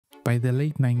By the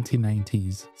late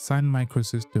 1990s, Sun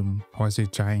Microsystems was a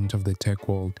giant of the tech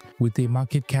world. With a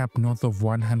market cap north of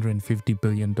 $150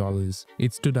 billion,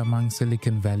 it stood among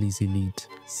Silicon Valley's elite.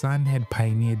 Sun had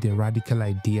pioneered the radical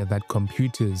idea that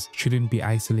computers shouldn't be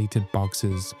isolated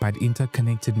boxes, but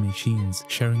interconnected machines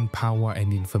sharing power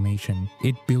and information.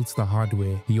 It built the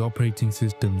hardware, the operating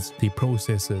systems, the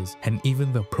processors, and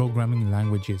even the programming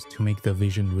languages to make the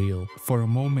vision real. For a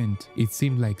moment, it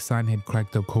seemed like Sun had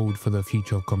cracked the code for the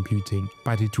future of computing,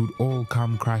 but it would all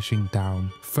come crashing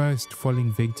down. First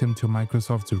falling victim to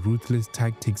Microsoft's ruthless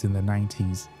tactics in the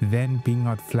 90s, then being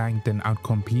outflanked and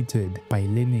outcompeted by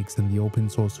Linux and the open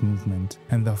source movement,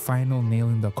 and the final nail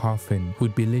in the coffin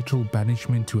would be literal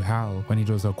banishment to hell when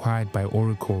it was acquired by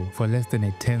Oracle for less than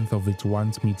a tenth of its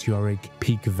once meteoric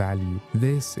peak value.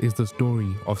 This is the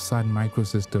story of Sun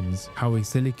Microsystems, how a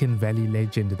Silicon Valley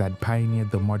legend that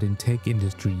pioneered the modern tech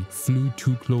industry flew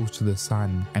too close to the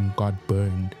sun and got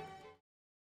burned.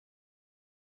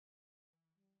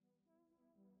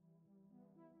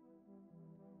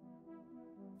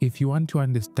 If you want to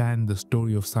understand the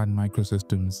story of Sun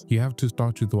Microsystems, you have to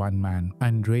start with one man,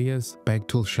 Andreas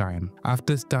Berchtesgaden.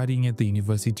 After studying at the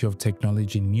University of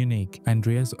Technology in Munich,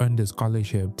 Andreas earned a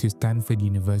scholarship to Stanford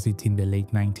University in the late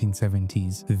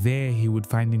 1970s. There, he would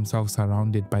find himself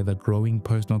surrounded by the growing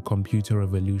personal computer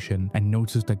revolution and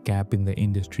noticed a gap in the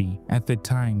industry. At the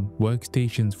time,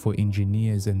 workstations for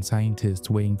engineers and scientists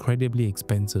were incredibly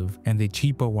expensive, and the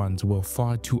cheaper ones were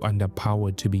far too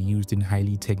underpowered to be used in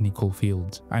highly technical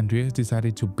fields. Andreas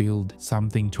decided to build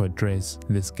something to address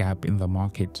this gap in the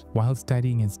market. While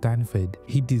studying at Stanford,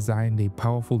 he designed a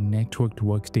powerful networked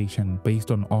workstation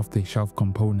based on off-the-shelf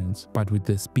components, but with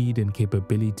the speed and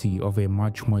capability of a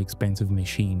much more expensive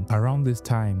machine. Around this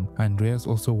time, Andreas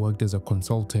also worked as a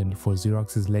consultant for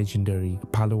Xerox's legendary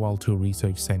Palo Alto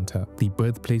Research Center, the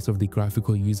birthplace of the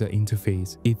graphical user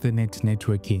interface, Ethernet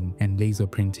networking, and laser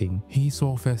printing. He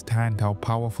saw firsthand how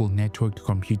powerful networked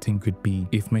computing could be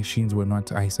if machines were not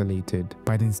isolated,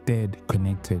 but instead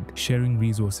connected, sharing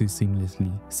resources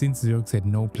seamlessly. Since Xerox had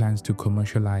no plans to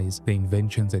commercialize the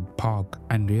inventions at SPARC,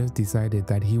 Andreas decided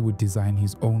that he would design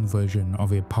his own version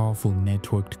of a powerful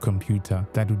networked computer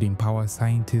that would empower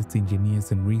scientists,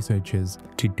 engineers, and researchers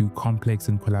to do complex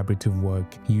and collaborative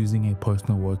work using a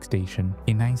personal workstation.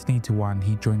 In 1981,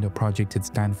 he joined a project at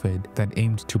Stanford that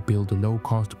aimed to build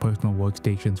low-cost personal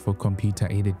workstations for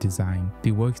computer-aided design.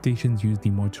 The workstations used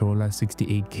the Motorola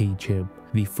 68K chip,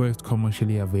 the first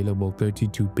commercially available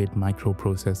 32-bit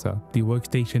microprocessor. The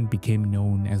workstation became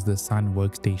known as the Sun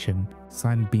Workstation,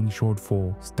 Sun being short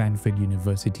for Stanford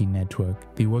University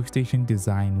Network. The workstation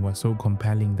design was so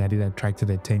compelling that it attracted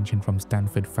attention from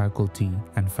Stanford faculty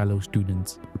and fellow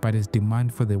students. But as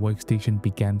demand for the workstation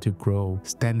began to grow,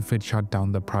 Stanford shut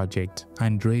down the project.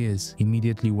 Andreas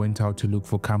immediately went out to look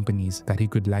for companies that he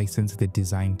could license the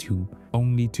design to,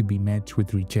 only to be met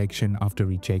with rejection after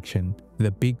rejection. The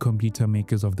big computer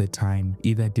makers of the time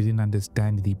either didn't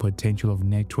understand the potential of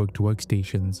networked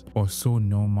workstations or saw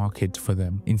no market for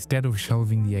them. Instead of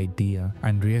shelving the idea,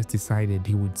 Andreas decided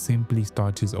he would simply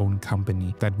start his own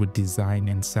company that would design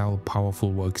and sell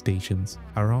powerful workstations.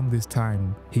 Around this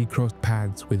time, he crossed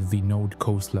paths with Vinod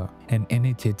Khosla, an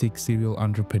energetic serial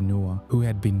entrepreneur who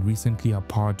had been recently a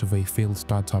part of a failed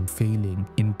startup failing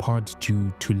in part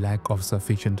due to lack of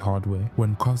sufficient hardware.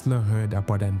 When Khosla heard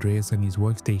about Andreas and his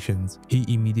workstations, he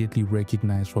immediately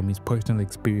recognized from his personal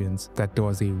experience that there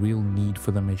was a real need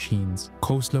for the machines.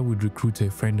 Khosla would recruit a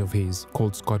friend of his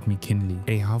called Scott McKinley,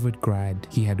 a Harvard grad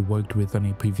he had worked with on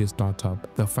a previous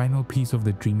startup. The final piece of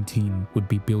the dream team would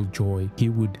be Bill Joy. He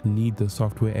would lead the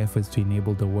software efforts to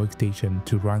enable the workstation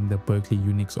to run the Berkeley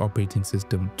Unix operating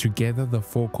system. Together, the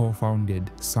four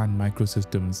co-founded Sun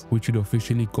Microsystems, which would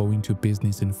officially go into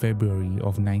business in February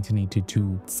of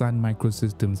 1982. Sun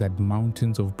Microsystems had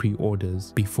mountains of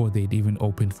pre-orders before they'd even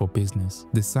opened for business.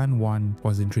 The Sun 1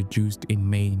 was introduced in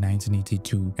May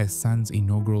 1982 as Sun's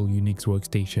inaugural Unix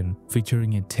workstation,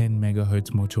 featuring a 10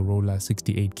 MHz Motorola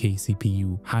 68K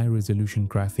CPU, high-resolution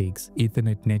graphics,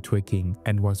 Ethernet networking,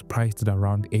 and was priced at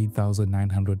around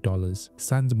 $8,900.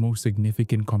 Sun's most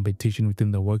significant competition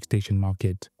within the workstation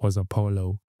market was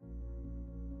Apollo.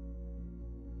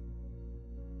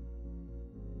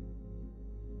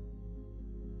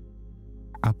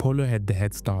 Apollo had the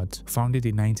head start. Founded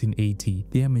in 1980,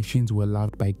 their machines were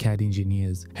loved by CAD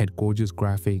engineers, had gorgeous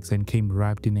graphics, and came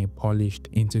wrapped in a polished,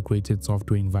 integrated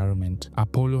software environment.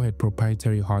 Apollo had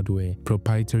proprietary hardware,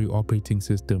 proprietary operating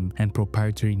system, and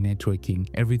proprietary networking.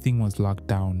 Everything was locked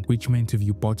down, which meant if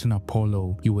you bought an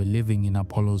Apollo, you were living in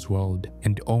Apollo's world,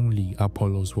 and only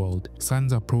Apollo's world.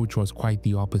 Sun's approach was quite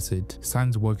the opposite.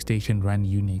 Sun's workstation ran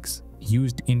Unix,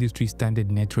 used industry standard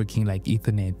networking like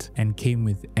Ethernet, and came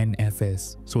with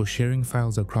NFS, so sharing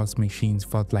files across machines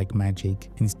felt like magic.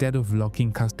 Instead of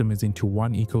locking customers into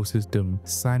one ecosystem,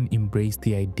 Sun embraced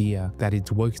the idea that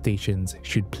its workstations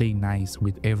should play nice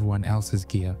with everyone else's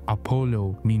gear.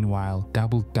 Apollo, meanwhile,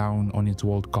 doubled down on its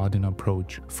walled garden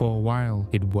approach. For a while,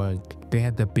 it worked. They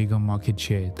had the bigger market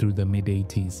share through the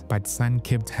mid-80s, but Sun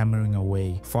kept hammering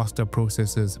away. Faster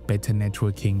processors, better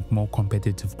networking, more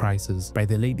competitive prices. By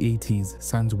the late 80s,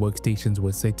 Sun's workstations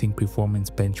were setting performance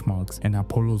benchmarks, and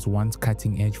Apollo's once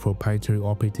cutting-edge proprietary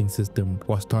operating system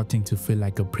was starting to feel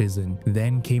like a prison.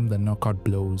 Then came the knockout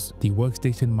blows. The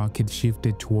workstation market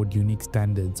shifted toward unique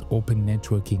standards, open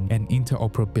networking, and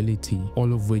interoperability,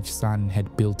 all of which Sun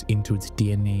had built into its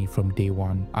DNA from day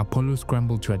one. Apollo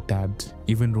scrambled to adapt,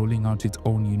 even rolling out its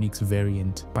own Unix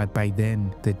variant, but by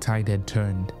then the tide had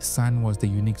turned. Sun was the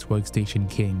Unix workstation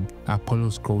king.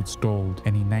 Apollo's growth stalled,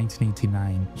 and in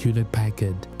 1989,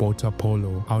 Hewlett-Packard bought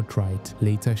Apollo outright,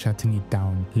 later shutting it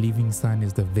down, leaving Sun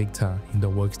as the victor in the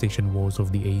workstation wars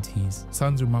of the 80s.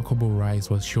 Sun's remarkable rise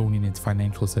was shown in its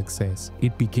financial success.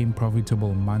 It became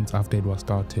profitable months after it was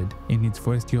started. In its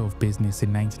first year of business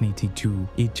in 1982,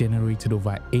 it generated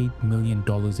over $8 million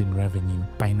in revenue.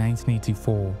 By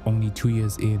 1984, only 2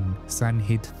 years in, Sun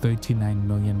hit $39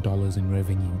 million in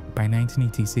revenue. By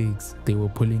 1986, they were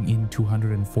pulling in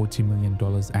 $240 million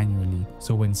annually.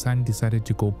 So when Sun decided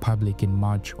to go public in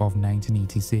March of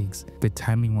 1986, the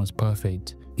timing was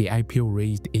perfect. The IPO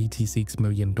raised $86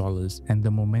 million, and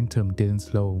the momentum didn't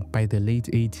slow. By the late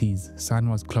 80s, Sun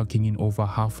was clocking in over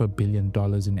 $500 million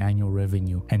in annual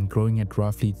revenue and growing at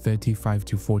roughly 35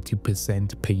 to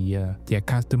 40% per year. Their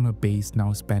customer base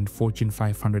now spanned Fortune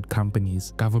 500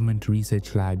 companies, government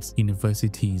research labs,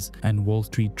 universities, and Wall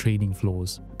Street trading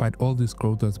floors. But all this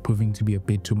growth was proving to be a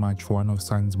bit too much for one of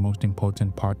Sun's most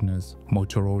important partners,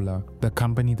 Motorola, the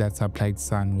company that supplied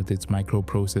Sun with its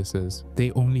microprocessors.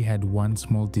 They only had one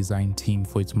small design team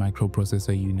for its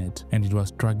microprocessor unit, and it was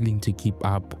struggling to keep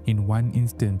up. In one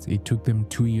instance, it took them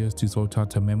 2 years to sort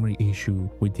out a memory issue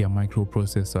with their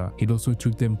microprocessor. It also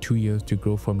took them 2 years to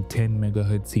grow from 10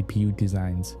 MHz CPU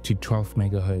designs to 12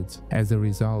 MHz. As a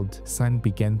result, Sun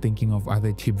began thinking of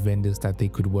other chip vendors that they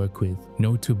could work with,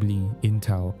 notably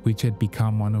Intel, which had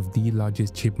become one of the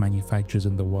largest chip manufacturers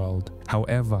in the world.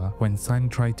 However, when Sun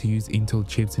tried to use Intel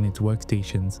chips in its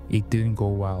workstations, it didn't go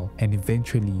well, and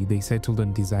eventually they settled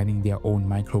on designing their own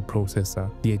microprocessor.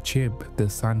 Their chip, the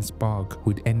Sun SPARC,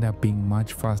 would end up being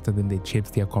much faster than the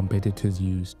chips their competitors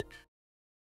used.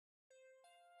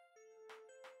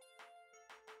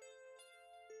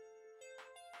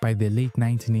 By the late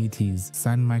 1980s,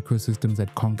 Sun Microsystems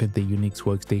had conquered the Unix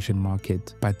workstation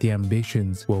market, but their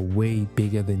ambitions were way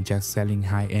bigger than just selling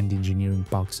high-end engineering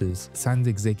boxes. Sun's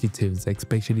executives,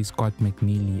 especially Scott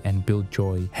McNealy and Bill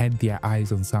Joy, had their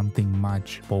eyes on something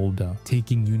much bolder,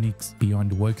 taking Unix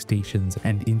beyond workstations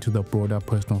and into the broader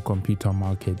personal computer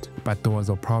market. But there was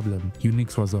a problem.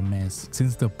 Unix was a mess.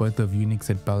 Since the birth of Unix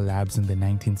at Bell Labs in the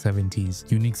 1970s,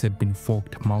 Unix had been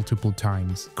forked multiple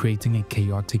times, creating a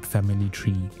chaotic family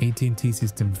tree. at&t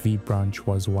Systems V branch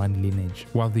was one lineage,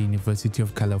 while the University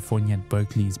of California at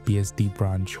Berkeley's BSD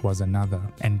branch was another,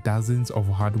 and dozens of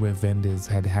hardware vendors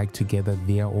had hacked together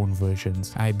their own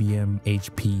versions. IBM,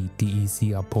 HP,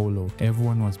 DEC, Apollo,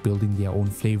 everyone was building their own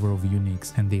flavor of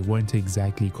Unix, and they weren't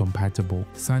exactly compatible.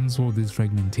 Sun saw this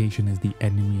fragmentation as the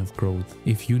enemy of growth.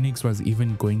 If Unix was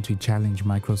even going to challenge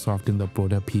Microsoft in the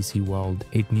broader PC world,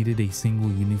 it needed a single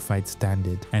unified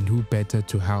standard, and who better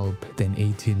to help than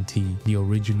at&t, the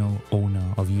original owner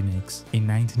of Unix. In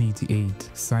 1988,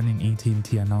 Sun and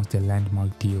at&t announced a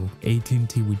landmark deal.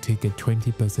 at&t would take a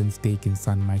 20% stake in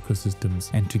Sun Microsystems,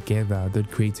 and together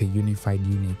they'd create a unified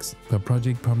Unix. The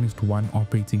project promised one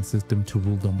operating system to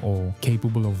rule them all,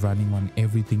 capable of running on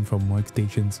everything from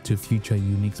workstations to future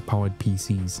Unix-powered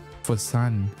PCs. For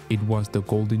Sun, it was the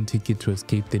golden ticket to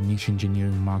escape the niche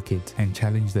engineering market and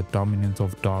challenge the dominance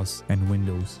of DOS and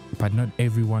Windows. But not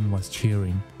everyone was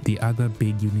cheering. The other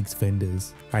big Unix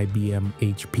vendors, IBM,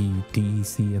 HP,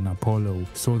 DEC, and Apollo,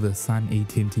 saw the Sun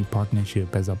at&t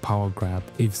partnership as a power grab.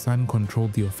 If Sun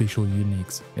controlled the official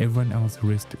Unix, everyone else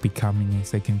risked becoming a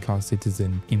second-class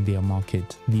citizen in their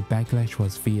market. The backlash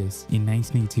was fierce. In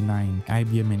 1989,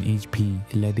 IBM and HP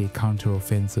led a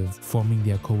counter-offensive, forming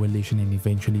their coalition and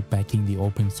eventually backing the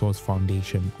Open Source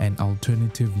Foundation, an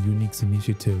alternative Unix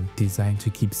initiative designed to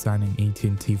keep Sun and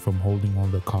at&t from holding all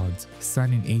the cards.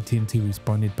 Sun and at&t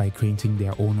responded started by creating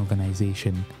their own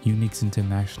organization, Unix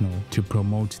International, to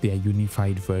promote their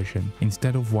unified version.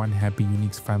 Instead of one happy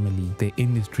Unix family, the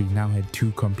industry now had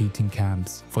two competing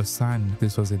camps. For Sun,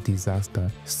 this was a disaster.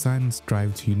 Sun's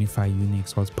drive to unify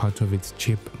Unix was part of its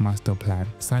chip master plan.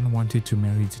 Sun wanted to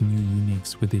marry its new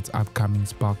Unix with its upcoming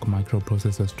SPARC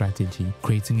microprocessor strategy,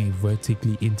 creating a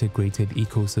vertically integrated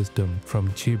ecosystem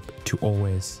from chip to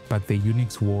OS. But the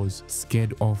Unix wars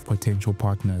scared off potential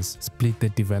partners, split the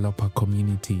developer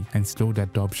community, and slowed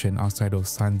adoption outside of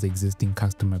Sun's existing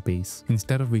customer base.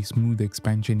 Instead of a smooth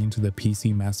expansion into the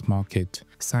PC mass market,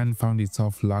 Sun found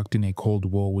itself locked in a cold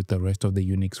war with the rest of the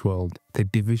Unix world. The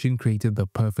division created the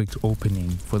perfect opening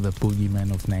for the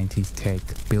boogeyman of 90s tech,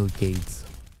 Bill Gates.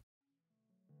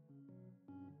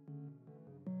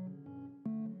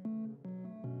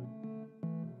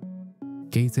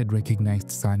 Gates had recognized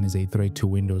Sun as a threat to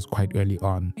Windows quite early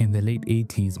on. In the late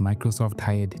 80s, Microsoft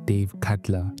hired Dave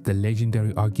Cutler, the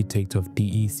legendary architect of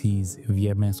DEC's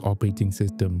VMS operating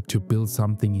system, to build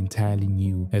something entirely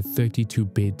new, a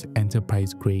 32-bit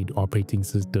enterprise-grade operating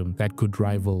system that could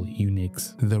rival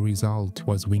Unix. The result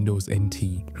was Windows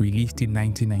NT. Released in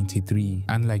 1993,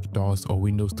 unlike DOS or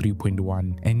Windows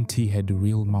 3.1, NT had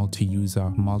real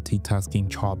multi-user, multitasking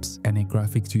chops and a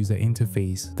graphics user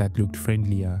interface that looked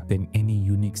friendlier than any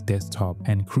Unix desktop,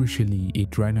 and crucially,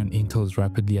 it ran on Intel's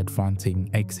rapidly advancing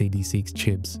x86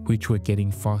 chips, which were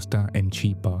getting faster and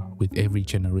cheaper with every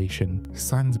generation.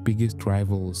 Sun's biggest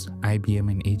rivals,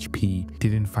 IBM and HP,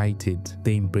 didn't fight it,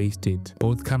 they embraced it.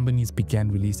 Both companies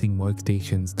began releasing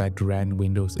workstations that ran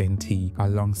Windows NT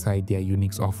alongside their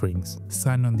Unix offerings.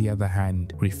 Sun, on the other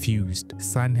hand, refused.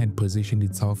 Sun had positioned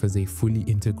itself as a fully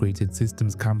integrated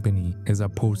systems company as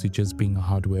opposed to just being a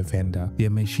hardware vendor. Their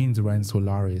machines ran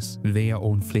Solaris, their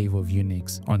own flavor of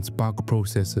Unix, on SPARC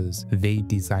processors they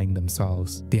designed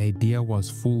themselves. The idea was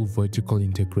full vertical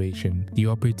integration. The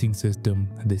operating system,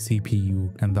 the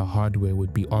CPU, and the hardware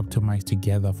would be optimized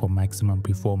together for maximum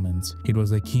performance. It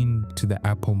was akin to the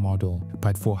Apple model,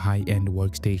 but for high-end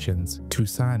workstations. To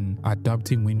Sun,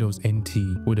 adopting Windows NT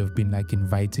would have been like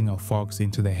inviting a fox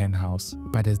into the henhouse.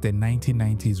 But as the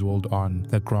 1990s rolled on,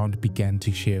 the ground began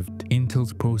to shift.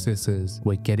 Intel's processors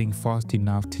were getting fast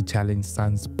enough to challenge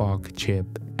Sun's SPARC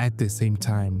chip. At the same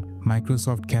time,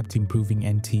 Microsoft kept improving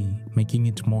NT, making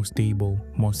it more stable,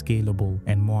 more scalable,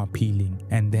 and more appealing.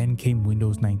 And then came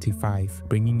Windows 95,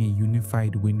 bringing a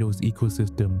unified Windows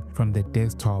ecosystem from the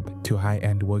desktop to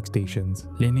high-end workstations.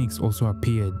 Linux also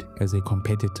appeared as a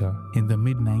competitor. In the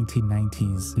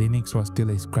mid-1990s, Linux was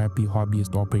still a scrappy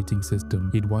hobbyist operating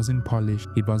system. It wasn't polished,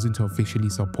 it wasn't officially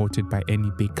supported by any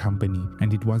big company,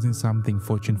 and it wasn't something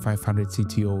Fortune 500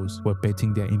 CTOs were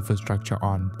betting their infrastructure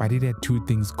on. But it had two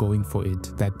things going for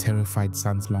it that terrified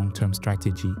Sun's long-term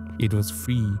strategy. It was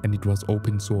free and it was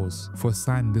open source. For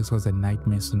Sun, this was a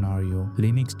nightmare scenario.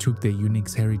 Linux took the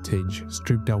Unix heritage,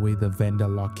 stripped away the vendor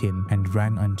lock-in, and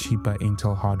ran on cheaper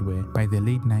Intel hardware. By the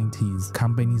late 90s,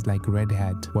 companies like Red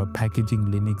Hat were packaging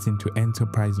Linux into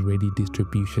enterprise-ready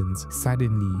distributions.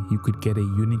 Suddenly, you could get a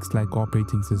Unix-like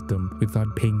operating system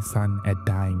without paying Sun a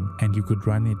dime, and you could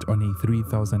run it on a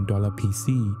 $3,000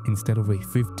 PC instead of a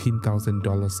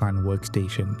 $15,000 Sun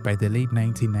workstation. By the late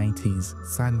 1990s,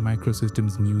 Sun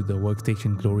Microsystems knew the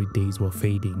workstation glory days were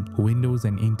fading. Windows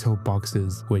and Intel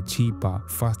boxes were cheaper,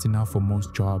 fast enough for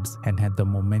most jobs, and had the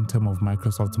momentum of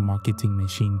Microsoft's marketing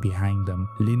machine behind them.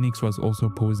 Linux was also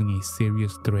posing a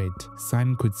serious threat.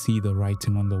 Sun could see the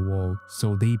writing on the wall,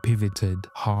 so they pivoted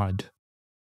hard.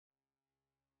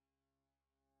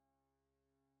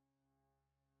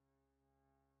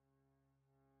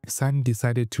 Sun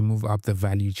decided to move up the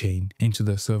value chain into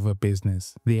the server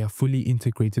business. Their fully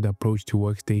integrated approach to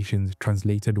workstations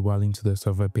translated well into the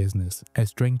server business. A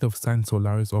strength of Sun's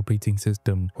Solaris operating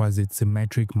system was its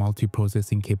symmetric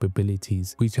multiprocessing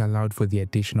capabilities, which allowed for the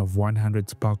addition of 100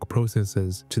 SPARC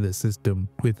processors to the system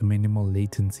with minimal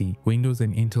latency. Windows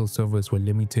and Intel servers were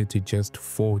limited to just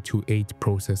 4 to 8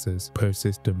 processors per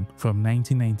system. From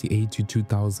 1998 to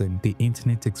 2000, the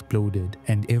internet exploded,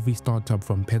 and every startup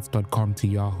from pets.com to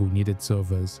Yahoo needed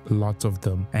servers, lots of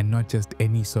them, and not just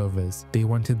any servers. They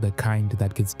wanted the kind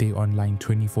that could stay online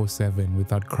 24/7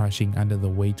 without crashing under the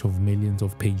weight of millions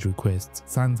of page requests.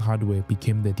 Sun's hardware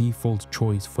became the default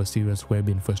choice for serious web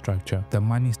infrastructure. The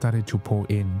money started to pour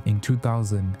in. In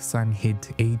 2000, Sun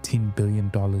hit $18 billion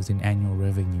in annual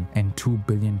revenue and $2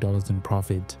 billion in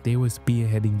profit. They were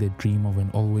spearheading the dream of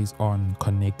an always-on,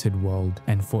 connected world,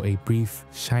 and for a brief,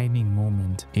 shining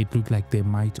moment, it looked like they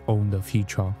might own the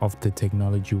future of the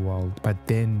technology technology world. But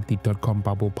then the dot-com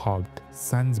bubble popped.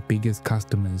 Sun's biggest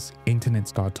customers, internet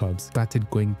startups, started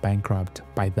going bankrupt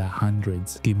by the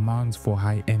hundreds. Demands for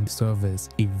high-end servers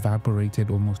evaporated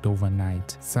almost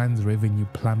overnight. Sun's revenue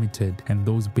plummeted, and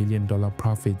those billion-dollar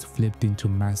profits flipped into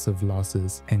massive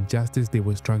losses. And just as they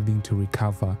were struggling to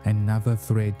recover, another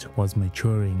threat was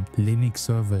maturing: Linux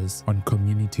servers on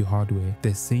community hardware.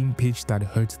 The same pitch that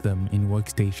hurt them in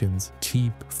workstations,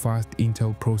 cheap, fast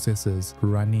Intel processors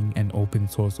running an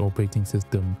open-source operating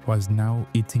system, was now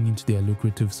eating into their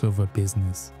lucrative server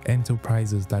business.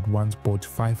 Enterprises that once bought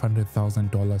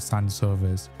 $500,000 Sun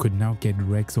servers could now get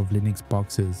racks of Linux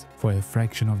boxes for a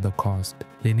fraction of the cost.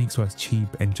 Linux was cheap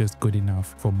and just good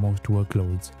enough for most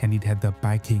workloads, and it had the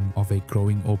backing of a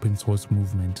growing open source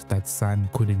movement that Sun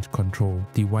couldn't control.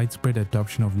 The widespread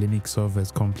adoption of Linux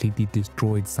servers completely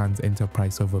destroyed Sun's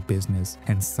enterprise server business,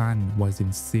 and Sun was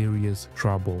in serious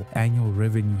trouble. Annual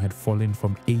revenue had fallen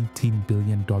from $18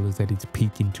 billion at its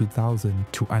peak in 2000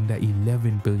 to under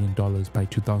 $11 billion by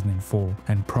 2004,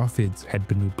 and profits had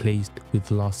been replaced with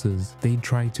losses. They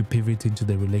tried to pivot into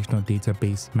the relational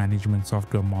database management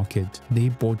software market.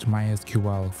 They bought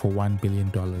MySQL for $1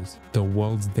 billion, the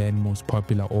world's then most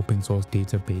popular open source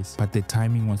database. But the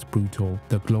timing was brutal.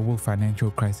 The global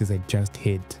financial crisis had just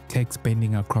hit. Tech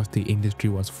spending across the industry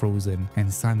was frozen,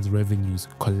 and Sun's revenues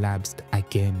collapsed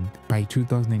again. By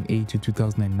 2008 to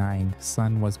 2009,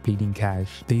 Sun was bleeding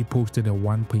cash. They posted a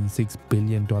 $1.6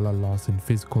 billion loss in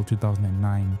fiscal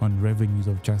 2009 on revenues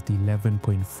of just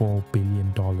 $11.4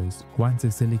 billion. Once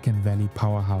a Silicon Valley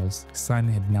powerhouse, Sun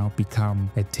had now become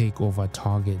a takeover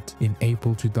target. In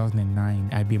April 2009,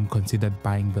 IBM considered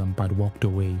buying them but walked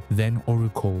away. Then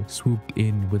Oracle swooped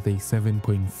in with a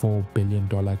 $7.4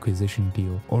 billion acquisition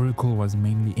deal. Oracle was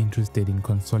mainly interested in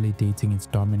consolidating its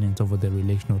dominance over the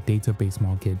relational database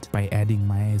market by adding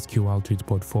MySQL to its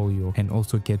portfolio and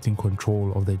also getting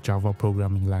control of the Java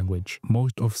programming language.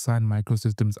 Most of Sun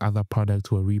Microsystems' other products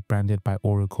were rebranded by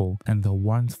Oracle, and the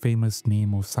once famous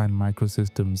name of Sun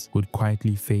Microsystems would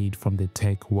quietly fade from the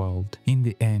tech world. In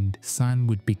the end, Sun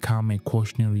would become a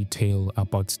cautionary tale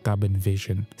about stubborn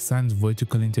vision. Sun's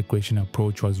vertical integration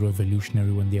approach was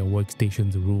revolutionary when their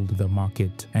workstations ruled the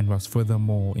market, and was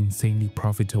furthermore insanely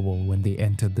profitable when they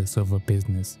entered the server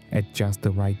business at just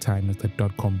the right time as the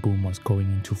dot-com boom was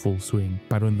going into full swing.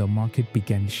 But when the market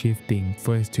began shifting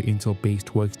first to Intel-based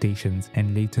workstations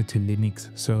and later to Linux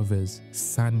servers,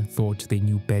 Sun thought they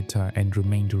knew better and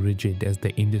remained rigid as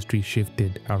the industry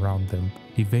shifted around them.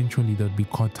 Eventually they'd be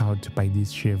caught out by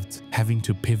these shifts, having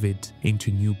to pivot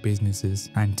into new businesses,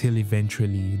 until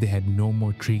eventually they had no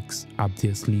more tricks up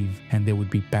their sleeve and they would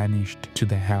be banished to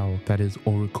the hell that is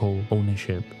Oracle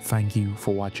ownership. Thank you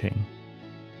for watching.